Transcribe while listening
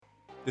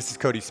This is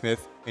Cody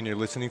Smith, and you're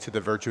listening to the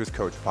Virtuous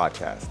Coach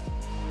podcast.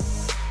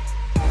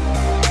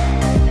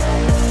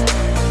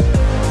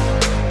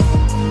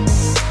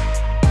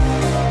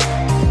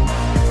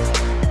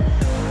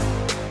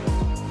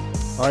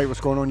 All right, what's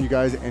going on, you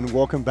guys, and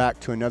welcome back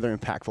to another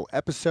impactful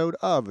episode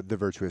of the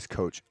Virtuous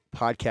Coach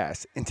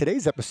podcast. In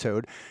today's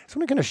episode, so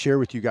I'm going to share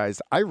with you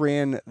guys, I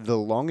ran the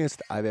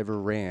longest I've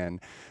ever ran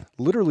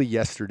literally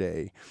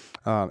yesterday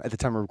at the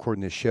time of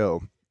recording this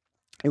show.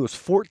 It was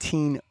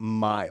 14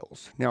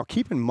 miles. Now,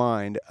 keep in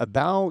mind,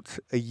 about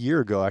a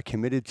year ago, I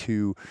committed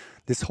to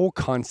this whole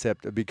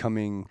concept of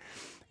becoming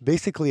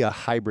basically a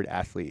hybrid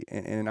athlete.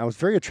 And I was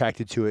very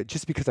attracted to it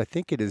just because I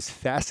think it is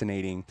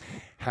fascinating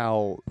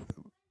how...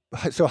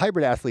 So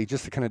hybrid athlete,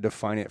 just to kind of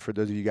define it for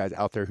those of you guys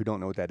out there who don't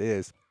know what that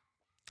is,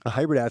 a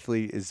hybrid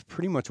athlete is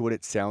pretty much what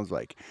it sounds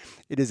like.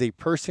 It is a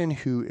person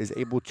who is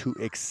able to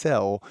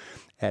excel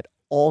at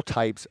all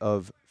types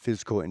of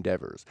physical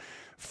endeavors,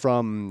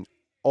 from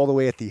all the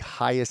way at the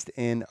highest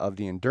end of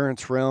the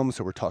endurance realm.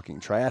 So we're talking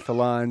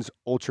triathlons,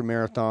 ultra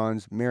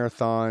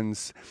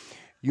marathons,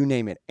 you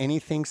name it,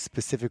 anything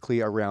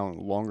specifically around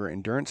longer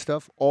endurance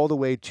stuff, all the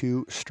way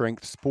to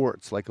strength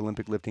sports like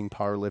Olympic lifting,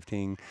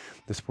 powerlifting,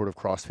 the sport of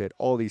CrossFit,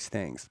 all these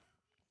things.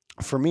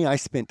 For me, I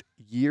spent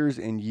years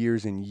and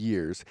years and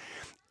years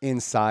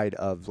inside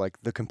of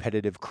like the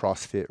competitive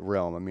CrossFit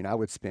realm. I mean, I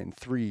would spend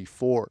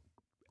 3-4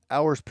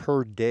 hours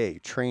per day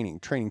training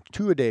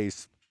 2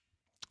 days,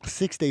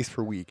 6 days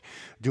per week,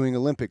 doing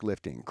Olympic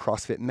lifting,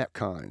 CrossFit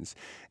Metcons,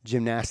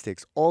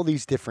 gymnastics, all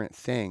these different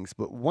things.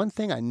 But one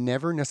thing I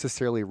never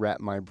necessarily wrapped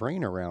my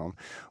brain around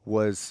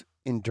was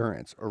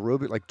endurance,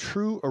 aerobic, like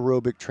true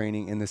aerobic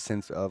training in the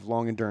sense of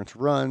long endurance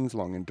runs,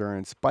 long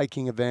endurance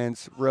biking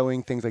events,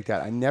 rowing, things like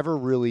that. I never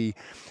really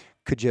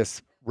could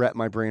just wrap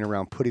my brain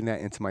around putting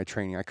that into my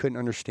training. I couldn't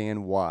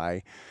understand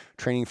why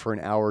training for an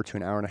hour to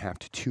an hour and a half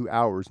to 2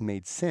 hours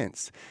made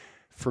sense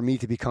for me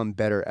to become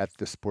better at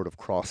the sport of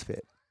CrossFit.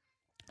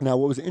 Now,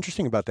 what was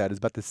interesting about that is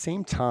about the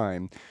same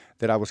time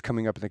that I was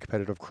coming up in the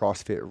competitive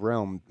CrossFit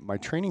realm, my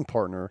training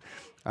partner,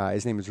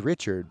 his name is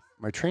Richard,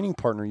 my training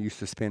partner used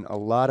to spend a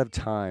lot of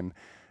time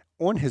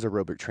on his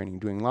aerobic training,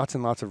 doing lots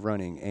and lots of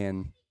running.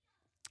 And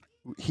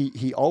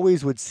he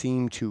always would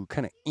seem to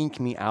kind of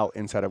ink me out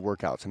inside of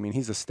workouts. I mean,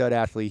 he's a stud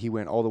athlete. He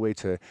went all the way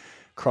to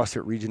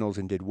CrossFit regionals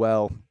and did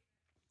well.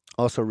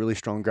 Also a really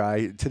strong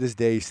guy. To this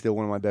day, still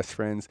one of my best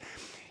friends.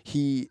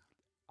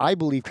 I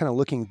believe, kind of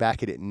looking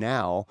back at it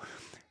now,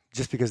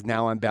 just because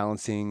now I'm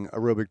balancing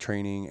aerobic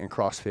training and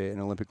CrossFit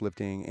and Olympic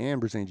lifting and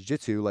Brazilian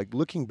Jiu-Jitsu, like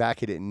looking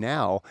back at it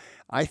now,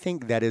 I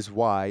think that is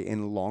why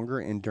in longer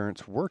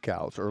endurance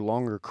workouts or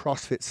longer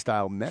CrossFit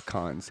style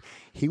Metcons,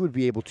 he would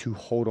be able to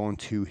hold on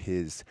to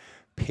his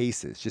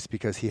paces just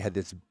because he had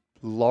this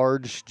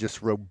large,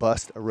 just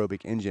robust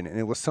aerobic engine. And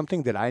it was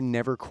something that I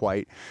never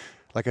quite,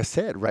 like I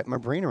said, wrapped my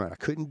brain around. I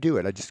couldn't do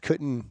it. I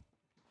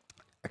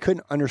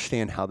couldn't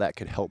understand how that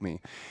could help me.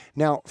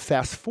 Now,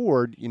 fast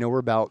forward, we're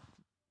about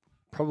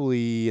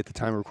probably at the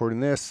time of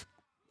recording this,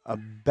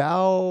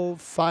 about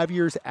 5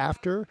 years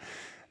after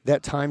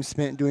that time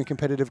spent doing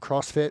competitive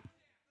CrossFit.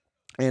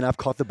 And I've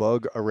caught the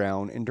bug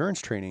around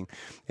endurance training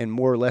and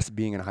more or less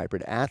being a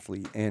hybrid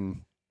athlete.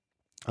 And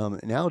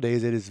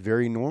nowadays it is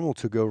very normal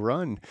to go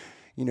run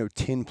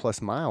 10 plus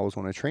miles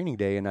on a training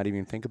day and not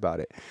even think about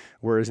it.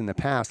 Whereas in the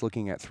past,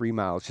 looking at 3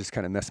 miles just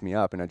kind of messed me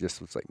up. And I just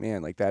was like,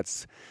 man, like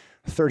that's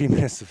 30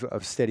 minutes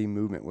of steady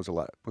movement was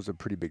a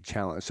pretty big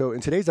challenge. So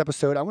in today's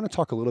episode, I want to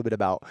talk a little bit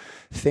about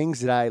things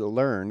that I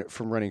learned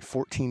from running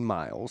 14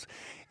 miles.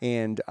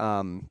 And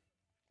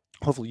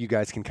hopefully you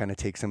guys can kind of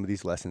take some of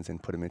these lessons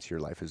and put them into your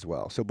life as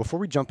well. So before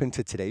we jump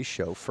into today's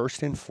show,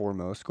 first and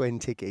foremost, go ahead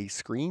and take a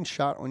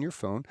screenshot on your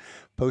phone,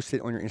 post it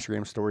on your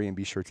Instagram story, and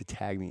be sure to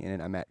tag me in it.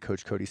 I'm at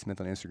Coach Cody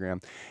Smith on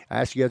Instagram. I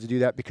ask you guys to do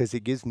that because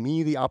it gives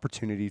me the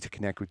opportunity to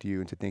connect with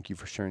you and to thank you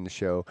for sharing the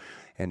show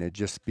and to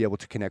just be able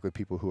to connect with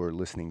people who are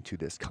listening to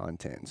this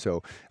content.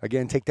 So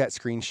again, take that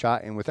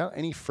screenshot, and without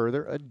any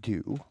further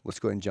ado, let's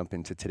go ahead and jump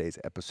into today's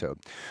episode.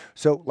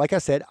 So like I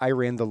said, I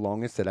ran the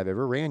longest that I've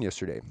ever ran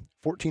yesterday,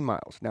 14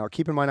 miles. Now,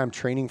 keep in mind, I'm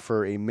training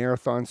for a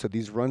marathon, so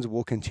these runs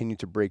will continue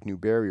to break new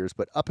barriers.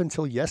 But up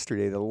until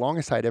yesterday, the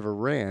longest I'd ever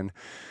ran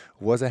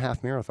was a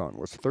half marathon,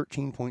 was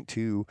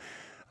 13.2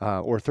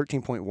 or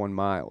 13.1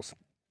 miles.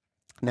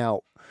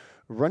 Now,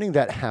 running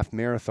that half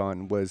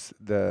marathon was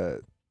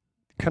the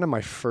kind of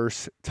my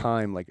first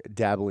time like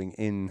dabbling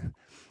in,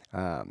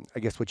 I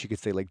guess what you could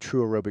say, like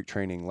true aerobic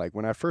training. Like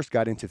when I first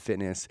got into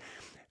fitness,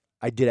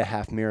 I did a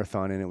half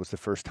marathon, and it was the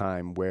first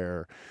time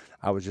where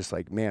I was just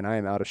like, man, I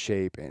am out of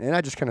shape. And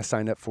I just kind of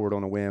signed up for it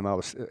on a whim.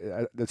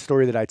 The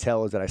story that I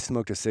tell is that I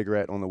smoked a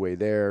cigarette on the way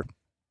there.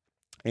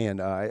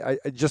 And I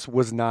just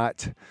was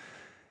not,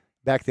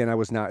 back then I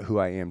was not who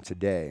I am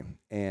today.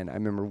 And I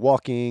remember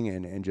walking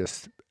and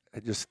just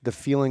the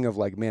feeling of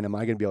like, man, am I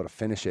going to be able to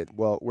finish it?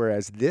 Well,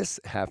 whereas this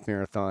half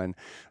marathon,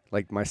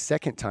 like my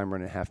second time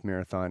running a half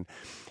marathon,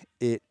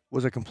 it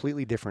was a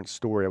completely different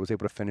story. I was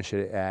able to finish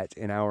it at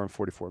an hour and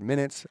 44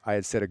 minutes. I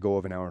had set a goal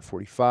of an hour and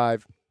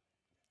 45.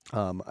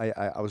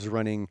 I was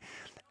running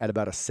at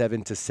about a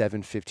 7 to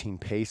 7:15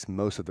 pace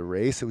most of the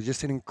race. It was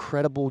just an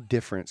incredible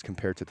difference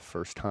compared to the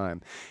first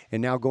time.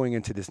 And now going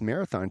into this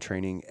marathon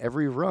training,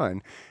 every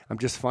run, I'm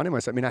just finding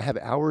myself, I mean, I have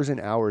hours and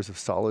hours of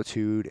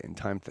solitude and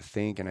time to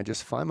think, and I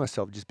just find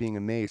myself just being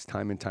amazed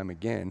time and time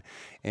again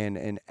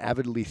and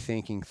avidly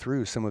thinking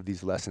through some of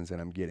these lessons that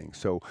I'm getting.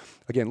 So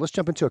again, let's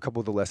jump into a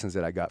couple of the lessons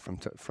that I got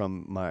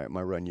from my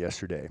run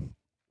yesterday.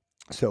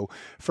 So,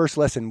 first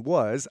lesson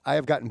was I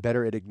have gotten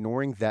better at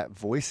ignoring that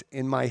voice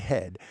in my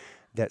head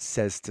that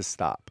says to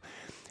stop.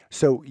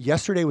 So,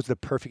 yesterday was the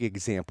perfect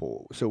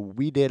example. So,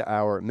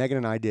 Megan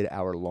and I did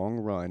our long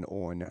run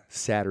on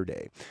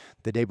Saturday.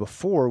 The day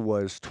before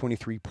was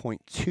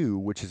 23.2,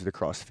 which is the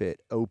CrossFit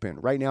Open.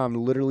 Right now, I'm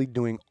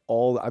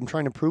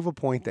trying to prove a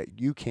point that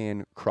you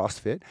can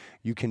CrossFit,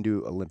 you can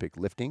do Olympic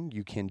lifting,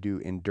 you can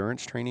do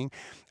endurance training.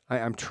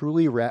 I'm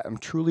truly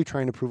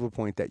trying to prove a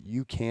point that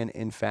you can,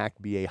 in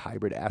fact, be a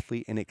hybrid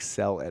athlete and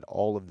excel at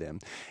all of them.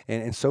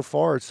 And so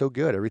far, it's so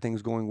good.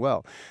 Everything's going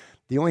well.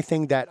 The only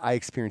thing that I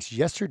experienced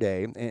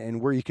yesterday,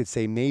 and where you could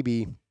say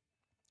maybe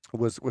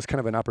was kind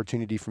of an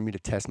opportunity for me to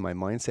test my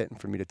mindset and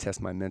for me to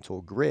test my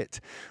mental grit,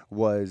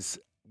 was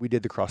we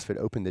did the CrossFit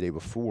Open the day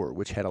before,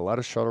 which had a lot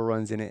of shuttle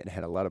runs in it. It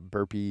had a lot of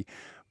burpee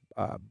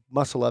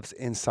muscle ups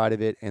inside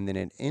of it, and then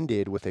it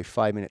ended with a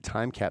 5-minute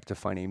time cap to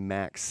find a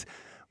max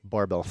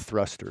barbell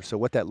thruster. So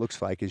what that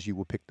looks like is you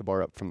will pick the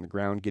bar up from the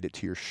ground, get it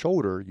to your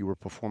shoulder, you will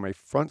perform a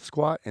front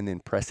squat, and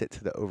then press it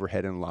to the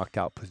overhead and locked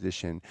out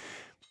position,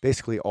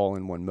 basically all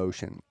in one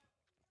motion.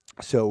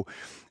 So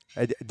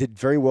I did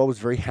very well, was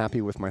very happy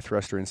with my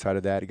thruster inside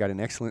of that. I got an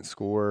excellent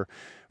score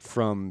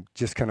from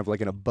just kind of like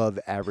an above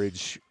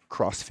average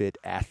CrossFit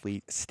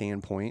athlete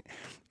standpoint.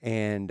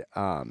 And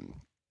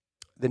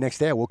the next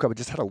day I woke up, I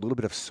just had a little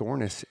bit of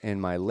soreness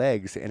in my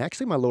legs and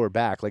actually my lower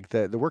back. Like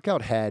the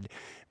workout had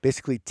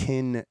basically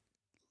 10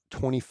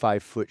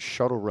 25-foot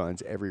shuttle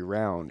runs every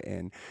round,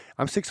 and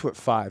I'm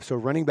 6'5", so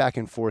running back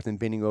and forth and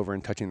bending over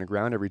and touching the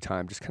ground every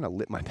time just kind of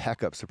lit my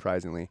back up,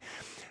 surprisingly.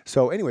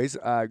 So anyways,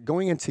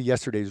 going into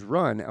yesterday's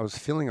run, I was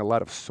feeling a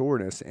lot of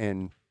soreness,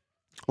 and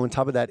on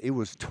top of that, it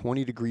was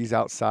 20 degrees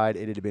outside.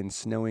 It had been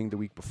snowing the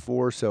week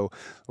before, so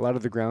a lot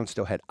of the ground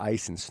still had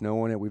ice and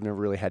snow on it. We've never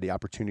really had the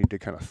opportunity to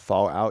kind of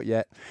thaw out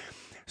yet.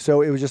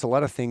 So it was just a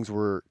lot of things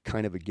were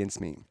kind of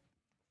against me.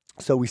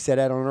 So we set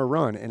out on our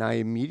run, and I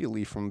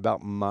immediately, from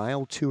about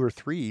mile 2 or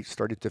 3,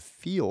 started to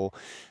feel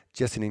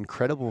just an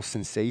incredible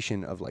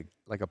sensation of like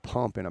a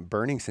pump and a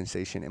burning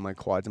sensation in my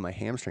quads and my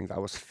hamstrings. I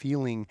was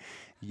feeling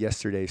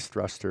yesterday's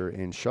thruster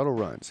and shuttle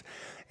runs.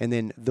 And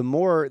then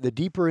the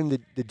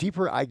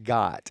deeper I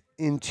got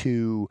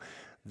into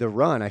the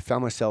run, I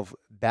found myself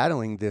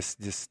battling this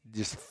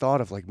thought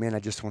of like, man, I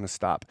just want to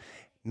stop.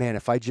 Man,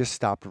 if I just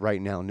stopped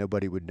right now,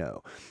 nobody would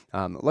know.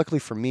 Luckily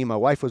for me, my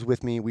wife was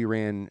with me.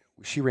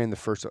 She had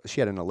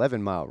an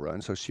 11-mile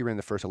run, so she ran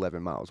the first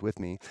 11 miles with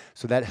me.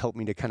 So that helped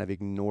me to kind of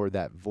ignore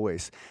that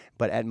voice.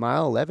 But at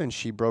mile 11,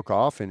 she broke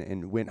off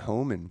and went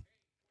home, and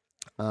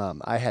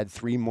I had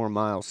 3 more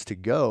miles to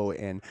go.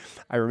 And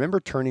I remember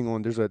turning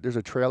on, there's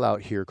a trail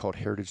out here called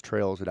Heritage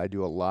Trails that I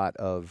do a lot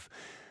of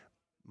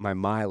my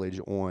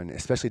mileage on,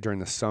 especially during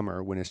the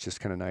summer when it's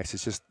just kind of nice.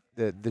 It's just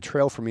the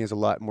trail for me is a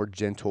lot more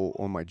gentle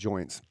on my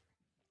joints.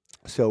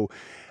 So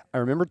I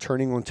remember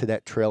turning onto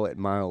that trail at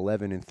mile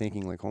 11 and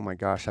thinking like, oh my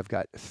gosh, I've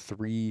got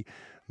 3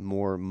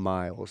 more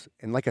miles.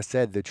 And like I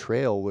said, the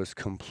trail was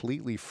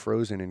completely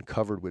frozen and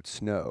covered with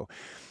snow.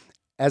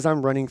 As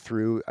I'm running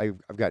through, I've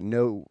got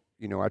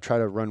I try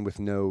to run with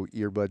no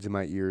earbuds in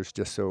my ears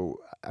just so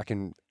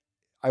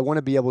I want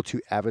to be able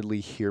to avidly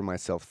hear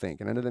myself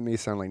think. And I know that may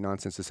sound like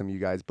nonsense to some of you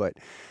guys, but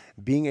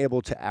being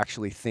able to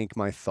actually think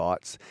my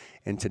thoughts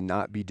and to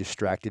not be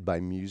distracted by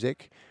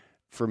music,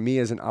 for me,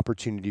 is an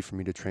opportunity for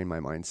me to train my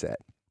mindset.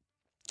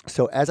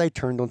 So as I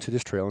turned onto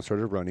this trail and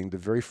started running, the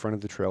very front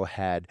of the trail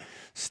had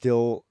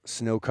still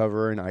snow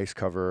cover and ice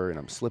cover, and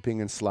I'm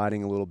slipping and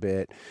sliding a little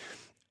bit.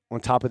 On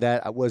top of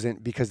that,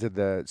 because of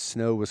the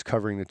snow was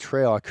covering the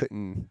trail, I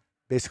couldn't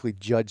basically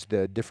judge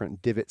the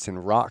different divots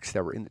and rocks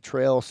that were in the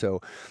trail. So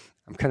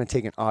I'm kind of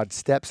taking odd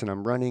steps and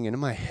I'm running, and in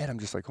my head, I'm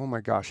just like, oh my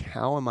gosh,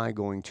 how am I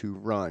going to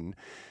run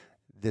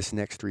this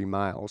next 3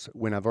 miles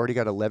when I've already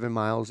got 11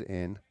 miles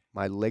in?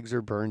 My legs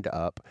are burned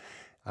up.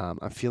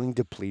 I'm feeling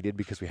depleted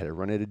because we had to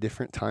run at a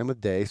different time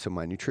of day, so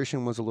my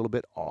nutrition was a little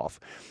bit off.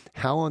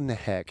 How in the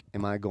heck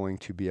am I going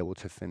to be able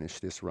to finish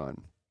this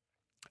run?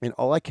 And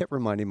all I kept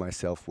reminding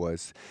myself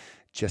was,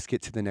 just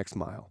get to the next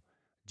mile.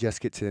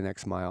 Just get to the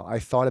next mile. I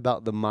thought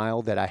about the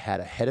mile that I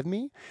had ahead of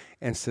me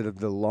instead of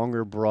the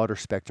longer, broader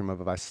spectrum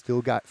of I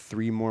still got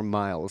 3 more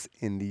miles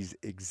in this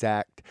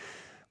exact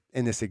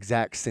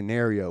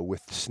scenario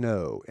with the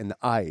snow and the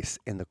ice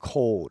and the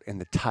cold and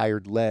the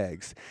tired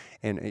legs,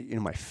 and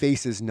my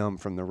face is numb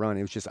from the run.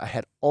 It was just, I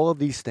had all of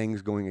these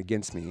things going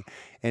against me,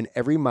 and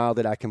every mile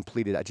that I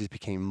completed, I just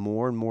became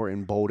more and more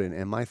emboldened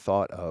in my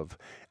thought of,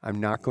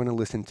 I'm not going to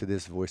listen to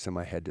this voice in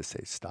my head to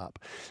say stop.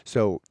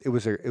 So it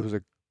was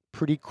a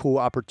pretty cool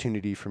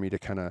opportunity for me to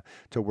kind of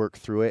to work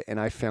through it. And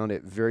I found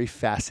it very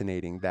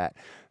fascinating that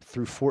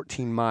through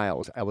 14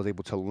 miles, I was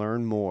able to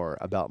learn more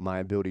about my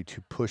ability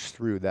to push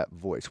through that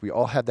voice. We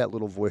all have that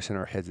little voice in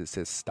our heads that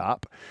says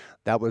stop.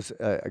 That was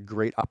a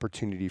great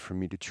opportunity for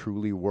me to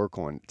truly work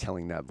on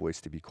telling that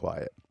voice to be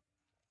quiet.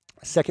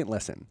 Second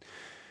lesson,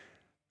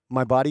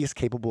 my body is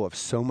capable of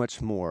so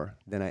much more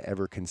than I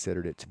ever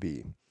considered it to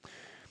be.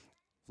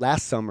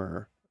 Last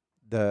summer,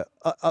 the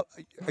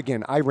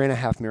again, I ran a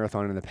half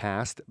marathon in the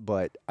past,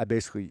 but I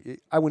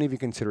wouldn't even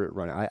consider it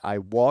running. I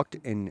walked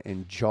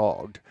and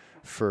jogged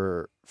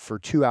for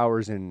 2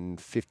 hours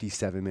and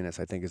 57 minutes.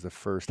 I think is the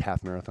first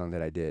half marathon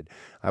that I did.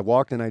 I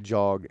walked and I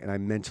jogged and I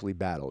mentally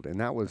battled, and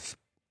that was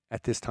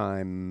at this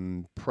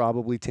time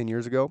probably 10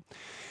 years ago.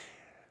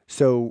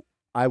 So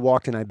I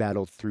walked and I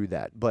battled through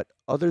that. But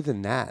other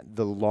than that,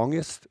 the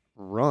longest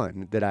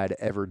run that I'd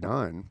ever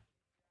done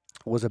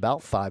was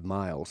about 5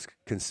 miles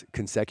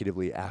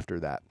consecutively after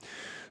that.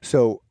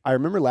 So I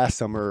remember last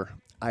summer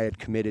I had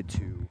committed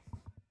to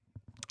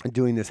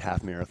doing this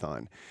half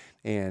marathon.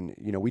 And,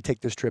 we take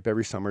this trip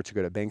every summer to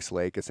go to Banks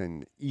Lake. It's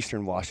in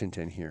eastern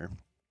Washington here.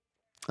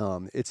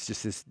 It's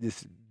just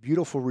this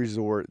beautiful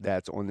resort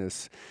that's on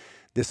this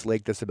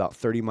lake that's about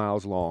 30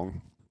 miles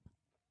long.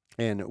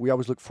 And we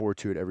always look forward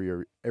to it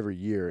every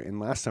year. And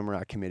last summer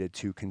I committed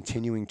to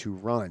continuing to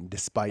run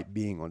despite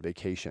being on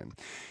vacation.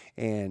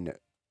 And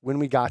when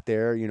we got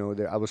there,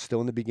 I was still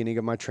in the beginning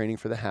of my training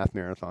for the half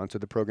marathon. So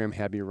the program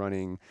had me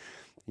running,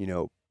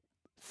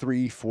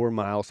 3-4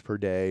 miles per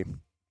day,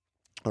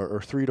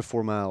 or 3 to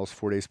 4 miles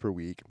 4 days per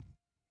week.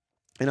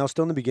 And I was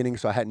still in the beginning,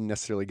 so I hadn't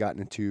necessarily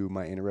gotten into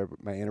my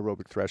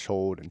anaerobic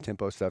threshold and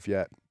tempo stuff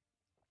yet.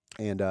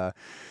 And I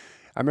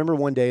remember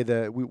one day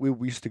that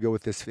we used to go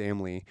with this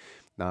family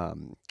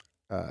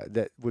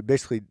that would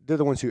basically, they're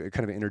the ones who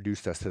kind of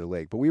introduced us to the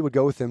lake. But we would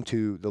go with them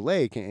to the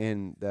lake,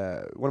 and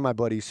one of my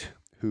buddies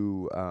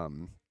who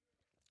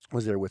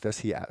was there with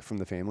us, from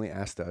the family,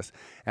 asked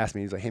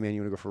me, he's like, "Hey man,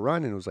 you want to go for a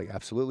run?" And it was like,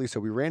 absolutely. So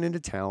we ran into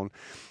town,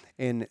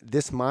 and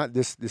this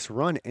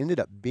run ended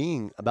up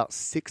being about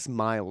 6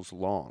 miles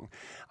long.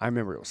 I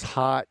remember it was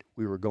hot.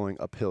 We were going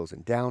up hills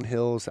and down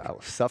hills. I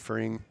was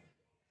suffering,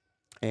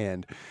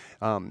 and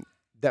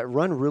that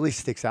run really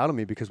sticks out to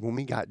me because when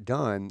we got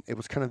done, it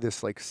was kind of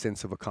this like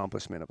sense of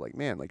accomplishment of like,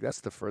 man, like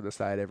that's the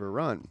furthest I had ever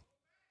run.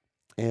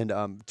 And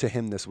to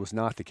him, this was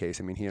not the case.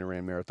 I mean, he had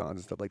ran marathons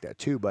and stuff like that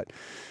too. But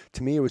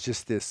to me, it was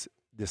just this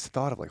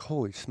thought of like,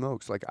 holy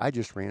smokes, like I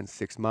just ran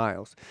 6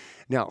 miles.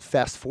 Now,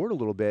 fast forward a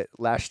little bit.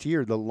 Last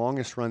year, the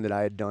longest run that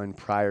I had done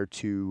prior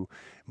to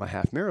my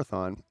half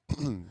marathon,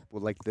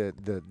 well, like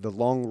the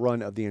long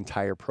run of the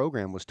entire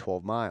program was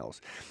 12 miles.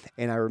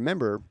 And I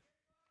remember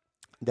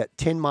that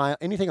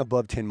anything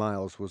above 10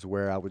 miles was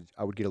where I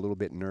would get a little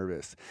bit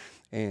nervous,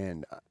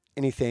 and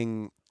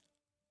anything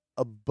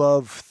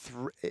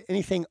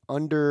anything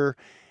under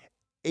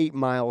 8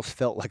 miles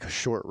felt like a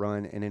short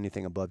run, and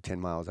anything above 10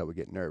 miles, I would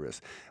get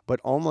nervous.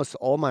 But almost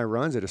all my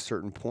runs at a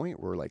certain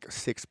point were like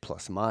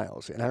 6+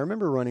 miles. And I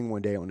remember running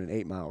one day on an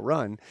 8 mile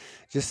run,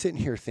 just sitting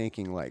here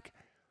thinking like,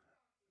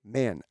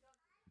 man,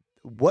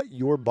 what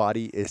your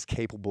body is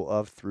capable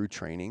of through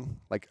training.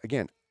 Like,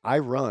 again, I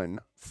run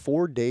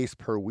 4 days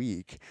per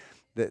week.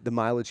 The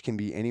mileage can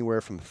be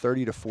anywhere from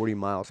 30 to 40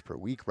 miles per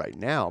week right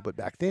now, but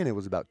back then it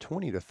was about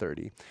 20 to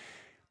 30.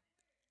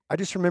 I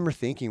just remember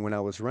thinking when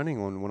I was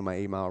running on one of my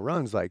 8 mile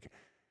runs, like,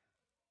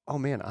 oh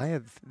man,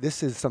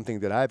 this is something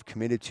that I've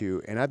committed to,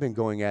 and I've been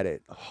going at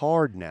it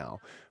hard now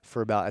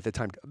for at the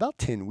time, about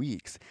 10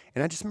 weeks.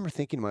 And I just remember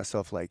thinking to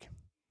myself, like,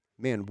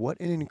 man, what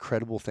an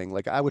incredible thing.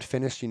 Like I would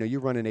finish, you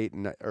run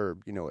an or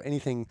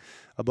anything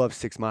above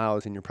 6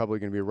 miles, and you're probably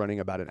going to be running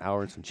about an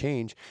hour and some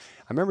change.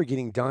 I remember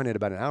getting done at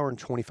about an hour and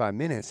 25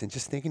 minutes and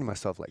just thinking to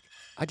myself, like,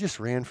 I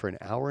just ran for an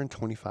hour and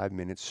 25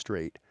 minutes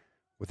straight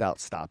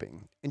without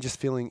stopping, and just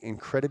feeling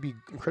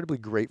incredibly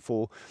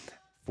grateful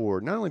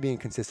for not only being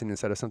consistent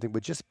inside of something,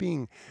 but just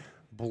being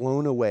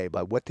blown away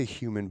by what the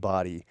human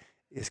body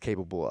is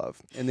capable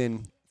of. And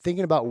then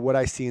thinking about what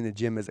I see in the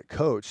gym as a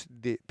coach,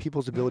 the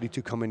people's ability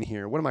to come in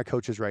here. One of my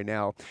coaches right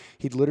now,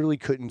 he literally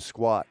couldn't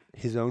squat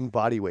his own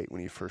body weight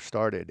when he first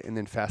started. And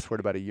then fast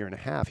forward about a year and a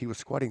half, he was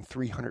squatting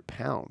 300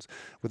 pounds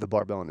with a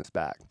barbell on his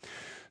back.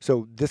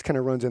 So this kind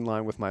of runs in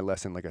line with my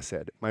lesson. Like I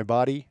said, my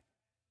body,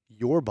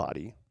 your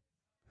body,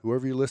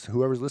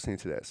 whoever's listening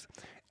to this,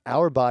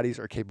 our bodies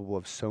are capable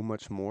of so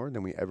much more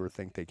than we ever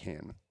think they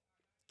can.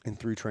 And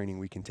through training,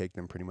 we can take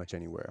them pretty much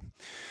anywhere.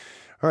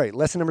 All right,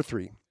 lesson number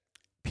 3.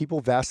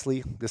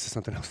 This is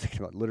something I was thinking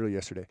about literally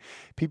yesterday.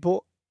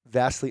 People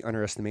vastly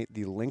underestimate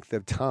the length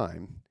of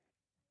time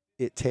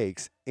it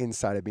takes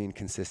inside of being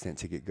consistent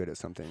to get good at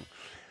something.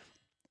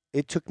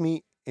 It took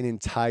me an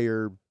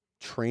entire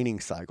training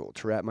cycle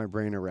to wrap my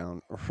brain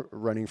around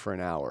running for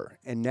an hour.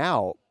 And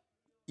now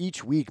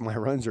each week my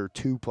runs are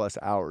 2+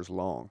 hours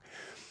long.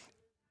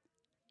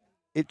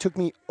 It took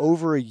me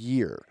over a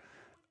year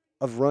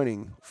of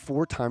running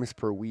 4 times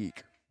per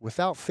week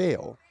without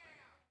fail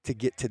to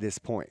get to this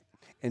point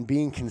and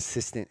being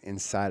consistent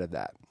inside of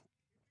that.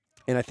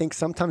 And I think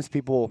sometimes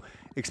people,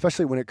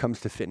 especially when it comes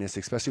to fitness,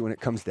 especially when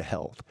it comes to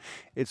health,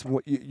 it's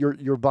what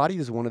your body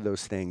is one of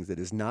those things that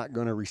is not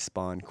going to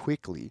respond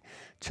quickly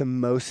to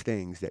most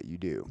things that you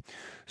do.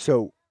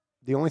 So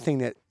the only thing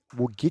that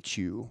will get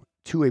you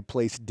to a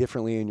place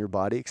differently in your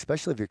body,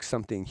 especially if it's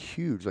something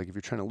huge, like if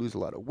you're trying to lose a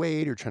lot of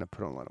weight, or trying to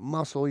put on a lot of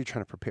muscle, you're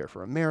trying to prepare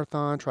for a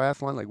marathon,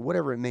 triathlon, like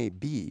whatever it may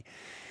be,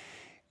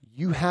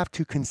 you have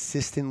to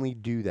consistently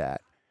do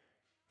that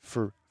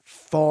for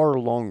far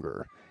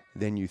longer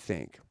than you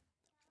think.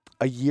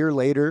 A year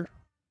later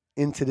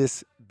into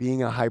this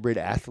being a hybrid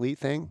athlete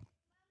thing,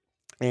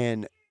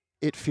 and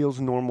it feels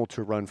normal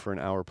to run for an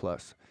hour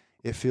plus.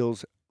 It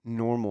feels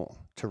normal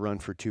to run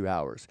for 2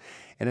 hours.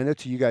 And I know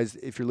to you guys,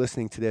 if you're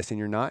listening to this and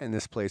you're not in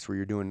this place where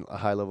you're doing a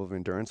high level of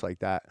endurance like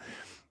that,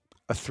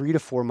 a 3 to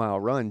 4 mile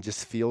run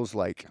just feels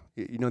like,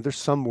 there's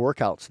some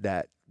workouts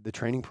that the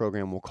training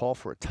program will call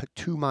for a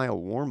 2 mile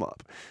warm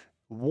up.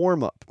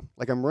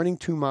 Like I'm running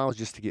 2 miles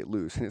just to get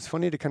loose. And it's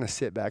funny to kind of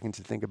sit back and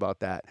to think about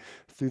that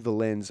through the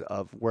lens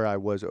of where I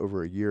was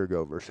over a year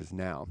ago versus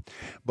now.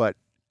 But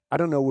I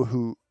don't know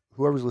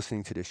whoever's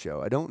listening to this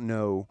show, I don't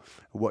know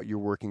what you're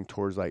working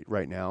towards like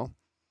right now,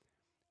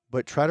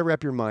 but try to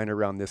wrap your mind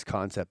around this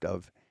concept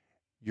of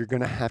you're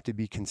going to have to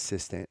be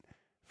consistent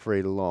for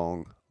a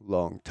long,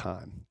 long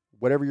time.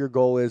 Whatever your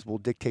goal is will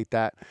dictate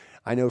that.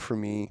 I know for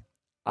me,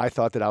 I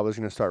thought that I was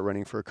going to start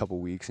running for a couple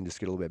weeks and just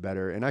get a little bit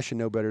better. And I should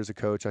know better as a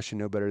coach. I should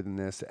know better than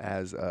this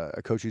as a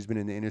coach who's been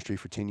in the industry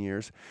for 10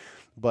 years.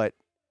 But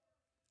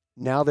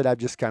now that I've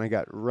just kind of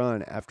got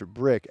run after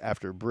brick,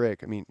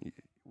 I mean,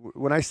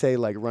 when I say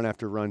like run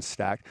after run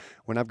stacked,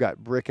 when I've got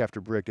brick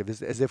after brick,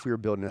 as if we were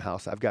building a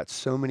house, I've got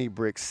so many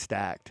bricks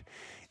stacked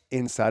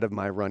inside of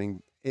my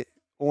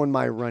on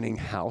my running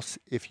house,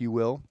 if you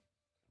will,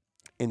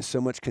 and so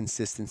much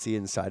consistency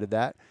inside of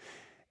that,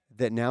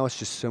 that now it's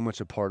just so much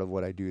a part of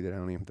what I do that I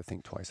don't even have to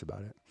think twice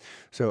about it.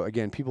 So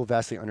again, people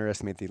vastly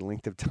underestimate the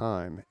length of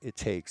time it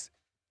takes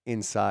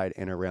inside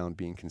and around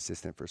being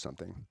consistent for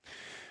something.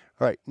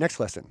 All right, next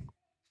lesson.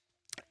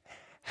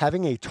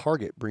 Having a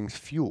target brings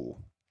fuel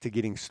to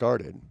getting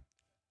started.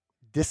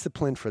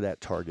 Discipline for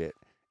that target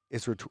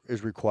is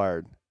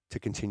required to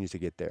continue to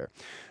get there.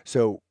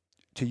 So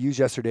to use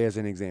yesterday as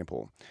an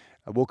example,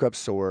 I woke up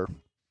sore.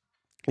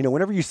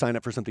 Whenever you sign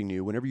up for something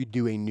new, whenever you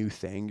do a new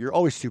thing, you're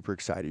always super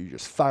excited. You're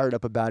just fired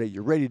up about it.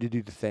 You're ready to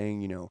do the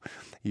thing.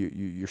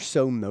 You're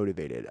so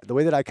motivated. The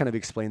way that I kind of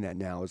explain that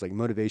now is like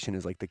motivation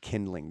is like the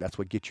kindling. That's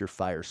what gets your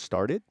fire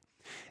started.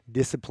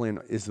 Discipline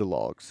is the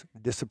logs.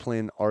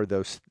 Discipline are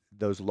those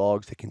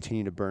logs that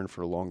continue to burn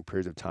for long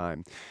periods of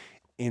time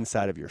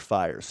inside of your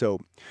fire. So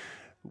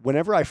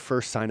whenever I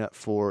first sign up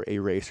for a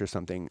race or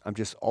something, I'm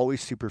just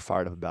always super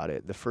fired up about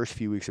it. The first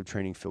few weeks of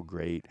training feel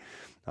great.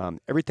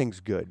 Everything's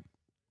good.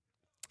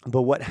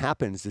 But what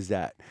happens is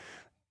that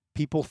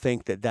people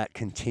think that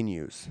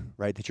continues,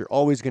 right? That you're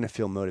always going to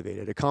feel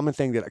motivated. A common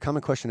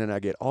question that I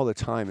get all the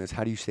time is,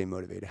 how do you stay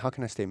motivated? How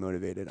can I stay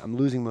motivated? I'm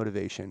losing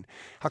motivation.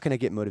 How can I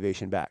get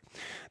motivation back?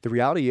 The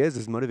reality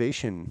is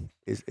motivation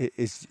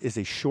is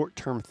a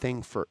short-term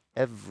thing for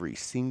every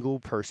single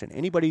person.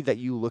 Anybody that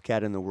you look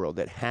at in the world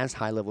that has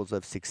high levels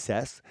of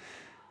success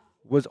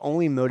was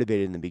only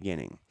motivated in the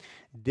beginning.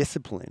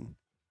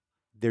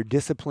 Their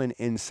discipline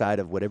inside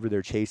of whatever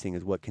they're chasing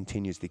is what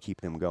continues to keep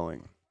them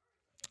going.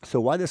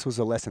 So why this was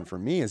a lesson for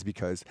me is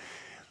because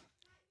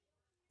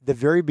the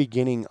very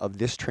beginning of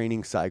this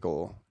training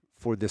cycle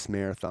for this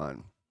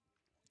marathon,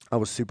 I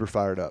was super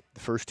fired up. The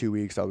first 2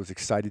 weeks, I was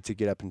excited to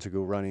get up and to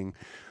go running.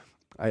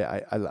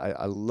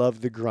 I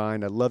love the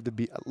grind. I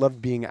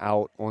love being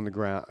out on the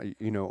ground,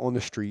 on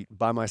the street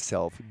by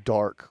myself,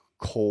 dark,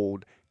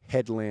 cold,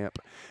 headlamp.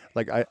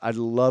 Like I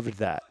loved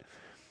that.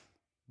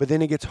 But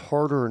then it gets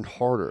harder and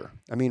harder.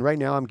 I mean, right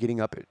now I'm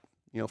getting up at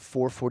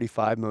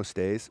 4:45 most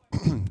days,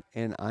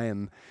 and I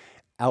am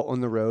out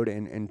on the road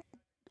and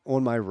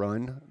on my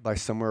run by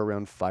somewhere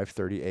around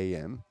 5:30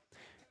 a.m.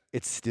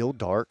 It's still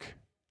dark.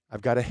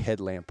 I've got a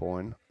headlamp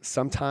on.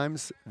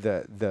 Sometimes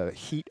the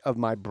heat of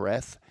my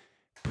breath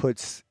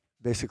puts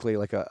basically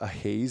like a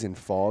haze and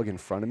fog in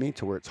front of me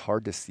to where it's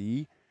hard to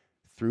see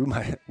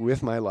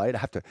with my light.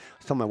 I was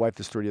telling my wife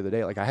this story the other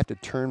day. Like I have to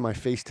turn my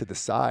face to the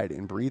side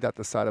and breathe out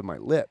the side of my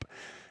lip,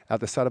 out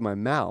the side of my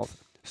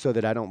mouth, so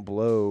that I don't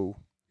blow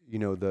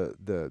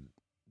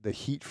the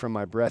heat from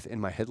my breath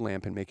in my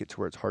headlamp and make it to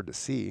where it's hard to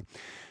see.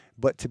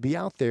 But to be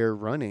out there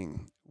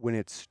running when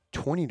it's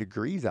 20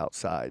 degrees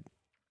outside,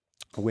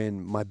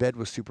 when my bed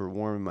was super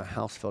warm and my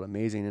house felt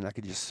amazing and I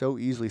could just so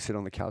easily sit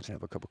on the couch and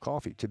have a cup of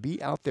coffee, to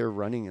be out there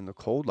running in the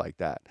cold like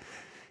that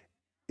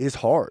is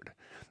hard.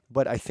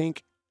 But I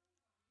think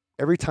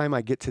every time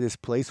I get to this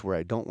place where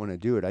I don't want to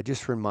do it, I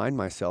just remind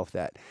myself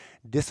that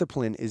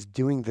discipline is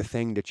doing the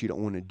thing that you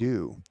don't want to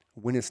do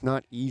when it's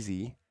not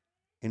easy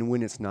and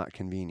when it's not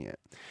convenient.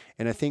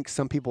 And I think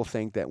some people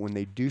think that when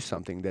they do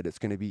something that it's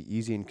going to be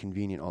easy and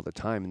convenient all the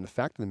time. And the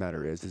fact of the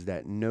matter is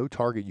that no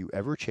target you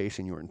ever chase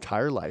in your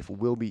entire life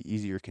will be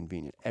easy or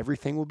convenient.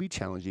 Everything will be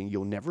challenging.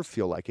 You'll never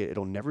feel like it.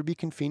 It'll never be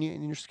convenient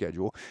in your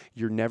schedule.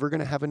 You're never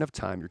going to have enough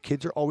time. Your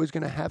kids are always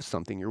going to have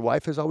something. Your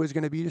wife is always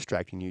going to be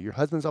distracting you. Your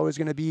husband's always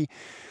going to be,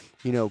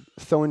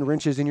 throwing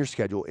wrenches in your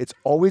schedule. It's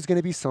always going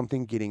to be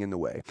something getting in the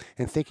way.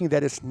 And thinking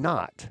that it's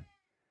not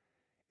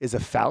is a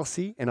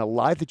fallacy and a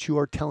lie that you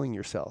are telling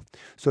yourself.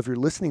 So if you're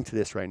listening to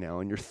this right now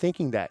and you're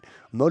thinking that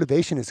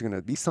motivation is going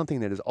to be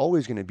something that is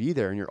always going to be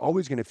there and you're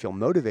always going to feel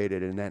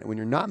motivated, and that when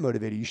you're not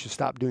motivated, you should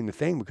stop doing the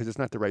thing because it's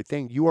not the right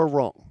thing, you are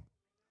wrong.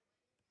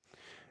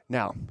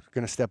 Now, I'm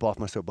going to step off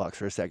my soapbox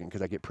for a second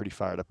because I get pretty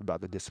fired up about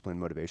the discipline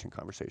motivation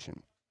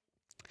conversation.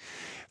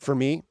 For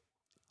me,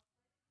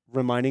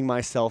 reminding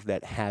myself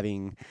that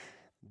having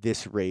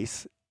this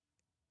race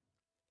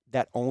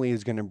that only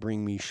is going to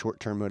bring me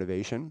short-term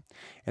motivation,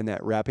 and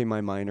that wrapping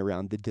my mind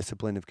around the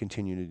discipline of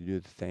continuing to do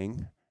the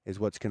thing is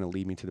what's going to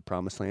lead me to the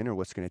promised land, or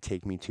what's going to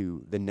take me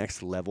to the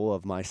next level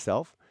of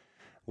myself,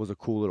 was a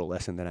cool little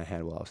lesson that I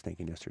had while I was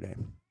thinking yesterday.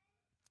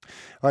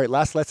 All right,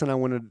 last lesson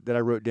that I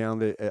wrote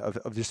down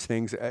of just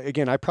things.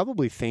 Again, I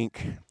probably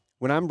think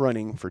when I'm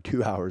running for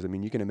 2 hours, I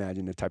mean, you can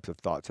imagine the types of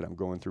thoughts that I'm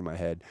going through my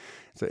head.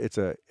 So it's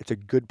a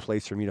good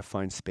place for me to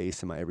find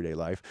space in my everyday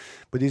life.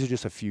 But these are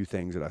just a few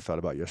things that I thought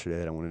about yesterday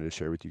that I wanted to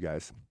share with you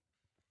guys.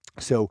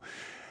 So,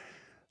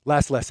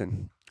 last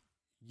lesson: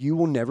 you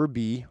will never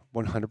be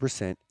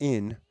 100%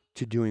 in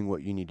to doing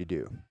what you need to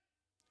do.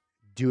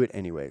 Do it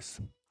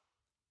anyways.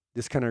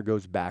 This kind of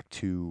goes back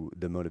to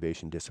the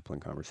motivation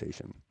discipline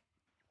conversation.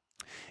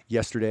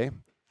 Yesterday,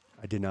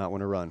 I did not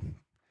want to run.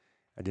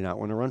 I did not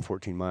want to run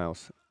 14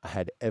 miles. I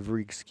had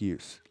every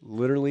excuse.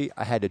 Literally,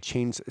 I had to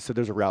change. So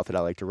there's a route that I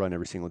like to run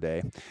every single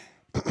day.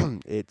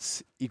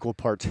 It's equal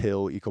parts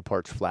hill, equal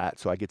parts flat.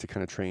 So I get to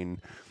kind of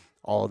train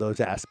all of those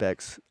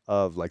aspects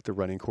of like the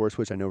running course,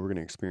 which I know we're going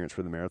to experience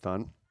for the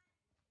marathon.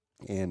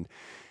 And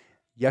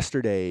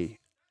yesterday,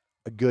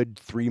 a good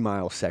 3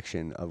 mile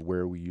section of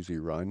where we usually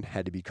run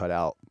had to be cut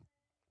out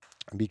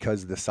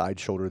because the side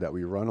shoulder that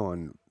we run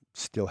on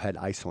still had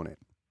ice on it.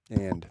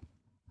 And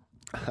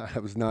I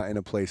was not in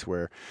a place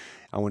where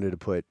I wanted to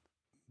put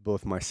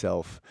both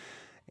myself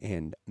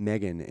and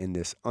Megan in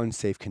this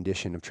unsafe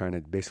condition of trying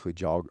to basically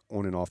jog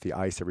on and off the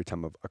ice every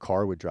time a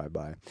car would drive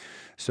by.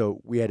 So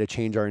we had to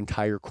change our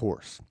entire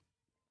course.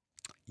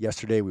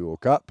 Yesterday we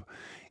woke up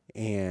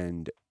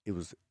and it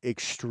was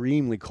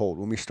extremely cold.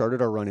 When we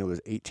started our run, it was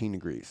 18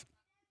 degrees.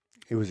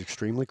 It was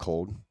extremely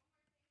cold.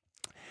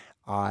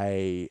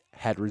 I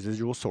had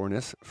residual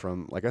soreness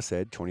from, like I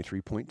said,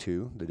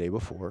 23.2 the day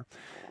before.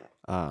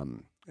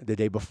 The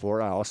day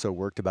before, I also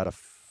worked about a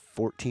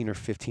 14 or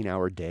 15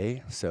 hour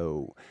day.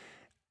 So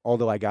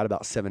although I got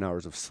about 7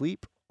 hours of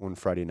sleep on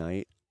Friday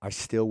night, I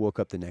still woke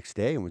up the next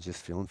day and was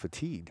just feeling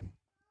fatigued.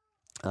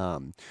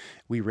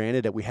 We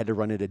had to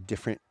run at a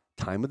different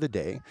time of the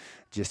day,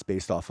 just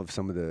based off of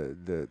some of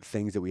the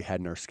things that we had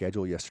in our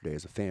schedule yesterday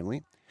as a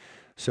family.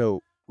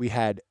 So we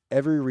had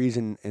every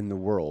reason in the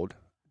world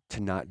to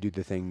not do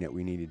the thing that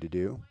we needed to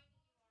do,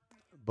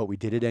 but we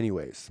did it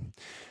anyways.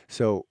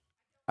 So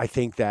I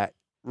think that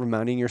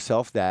reminding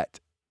yourself that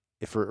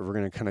if we're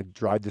going to kind of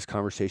drive this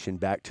conversation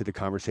back to the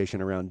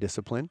conversation around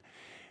discipline,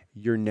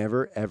 you're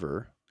never,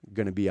 ever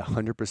going to be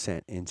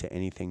 100% into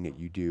anything that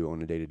you do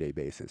on a day-to-day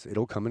basis.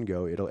 It'll come and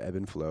go. It'll ebb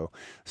and flow.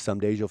 Some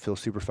days you'll feel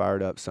super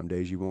fired up. Some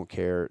days you won't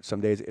care.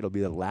 Some days it'll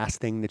be the last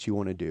thing that you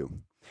want to do.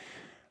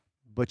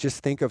 But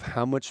just think of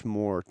how much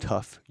more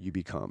tough you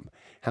become,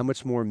 how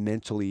much more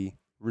mentally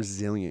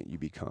resilient you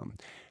become,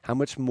 how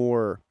much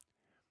more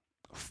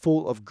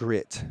full of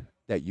grit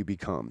that you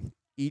become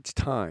each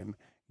time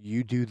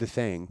you do the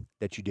thing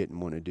that you didn't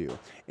want to do.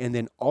 And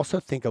then also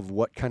think of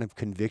what kind of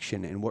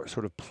conviction and what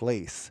sort of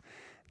place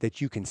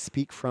that you can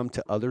speak from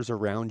to others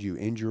around you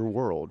in your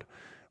world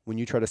when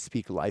you try to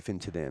speak life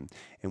into them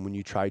and when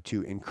you try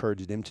to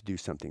encourage them to do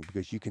something,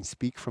 because you can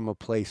speak from a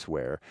place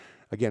where,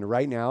 again,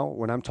 right now,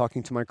 when I'm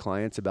talking to my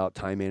clients about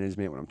time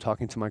management, when I'm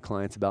talking to my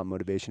clients about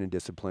motivation and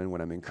discipline, when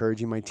I'm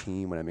encouraging my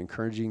team, when I'm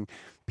encouraging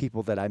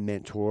people that I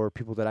mentor,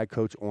 people that I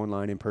coach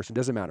online, in person,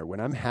 doesn't matter. When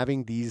I'm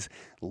having these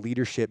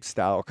leadership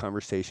style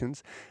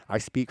conversations, I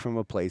speak from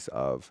a place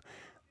of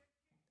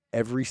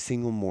every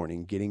single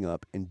morning getting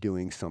up and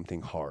doing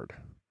something hard,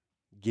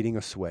 getting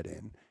a sweat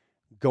in,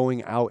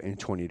 going out in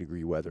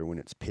 20-degree weather when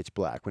it's pitch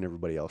black, when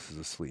everybody else is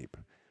asleep,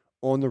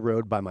 on the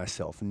road by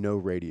myself, no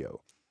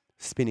radio,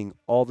 spending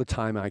all the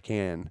time I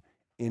can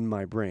in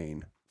my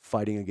brain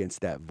fighting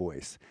against that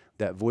voice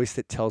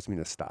that tells me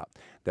to stop,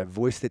 that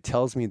voice that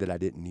tells me that I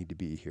didn't need to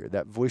be here,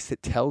 that voice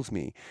that tells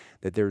me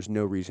that there's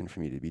no reason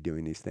for me to be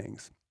doing these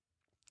things.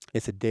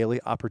 It's a daily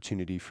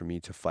opportunity for me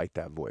to fight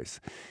that voice.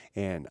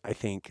 And I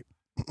think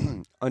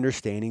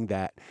understanding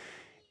that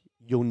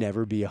you'll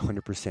never be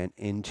 100%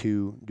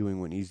 into doing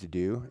what needs to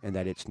do, and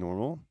that it's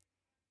normal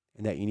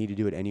and that you need to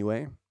do it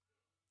anyway.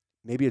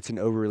 Maybe it's an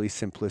overly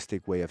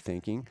simplistic way of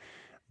thinking,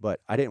 but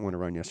I didn't want to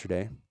run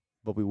yesterday,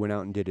 but we went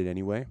out and did it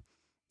anyway.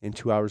 and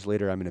 2 hours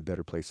later, I'm in a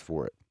better place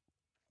for it.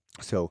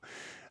 So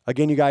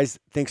again, you guys,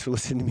 thanks for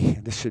listening to me.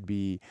 This should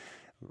be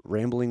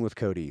Rambling with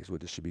Cody is what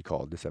this should be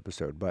called, this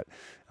episode. But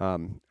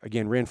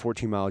again, ran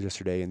 14 miles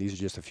yesterday, and these are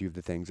just a few of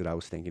the things that I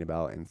was thinking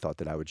about and thought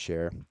that I would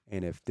share.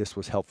 And if this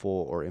was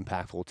helpful or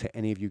impactful to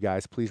any of you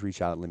guys, please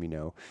reach out and let me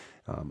know.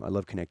 I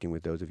love connecting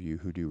with those of you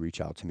who do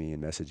reach out to me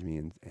and message me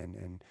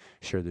and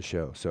share the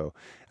show. So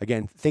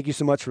again, thank you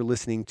so much for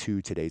listening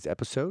to today's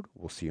episode.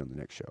 We'll see you on the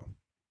next show.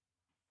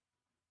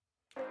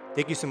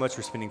 Thank you so much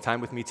for spending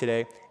time with me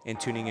today and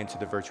tuning into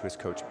the Virtuous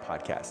Coach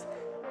podcast.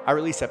 I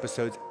release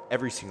episodes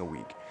every single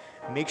week.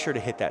 Make sure to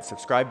hit that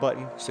subscribe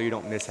button so you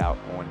don't miss out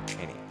on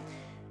any.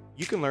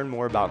 You can learn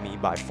more about me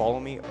by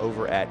following me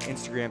over at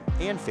Instagram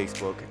and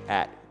Facebook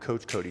at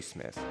Coach Cody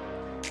Smith.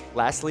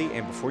 Lastly,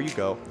 and before you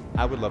go,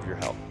 I would love your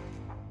help.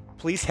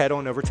 Please head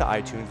on over to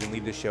iTunes and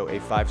leave the show a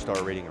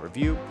 5-star rating and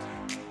review.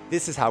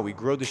 This is how we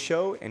grow the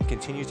show and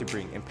continue to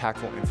bring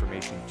impactful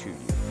information to you.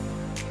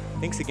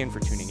 Thanks again for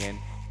tuning in,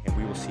 and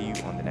we will see you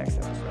on the next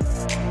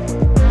episode.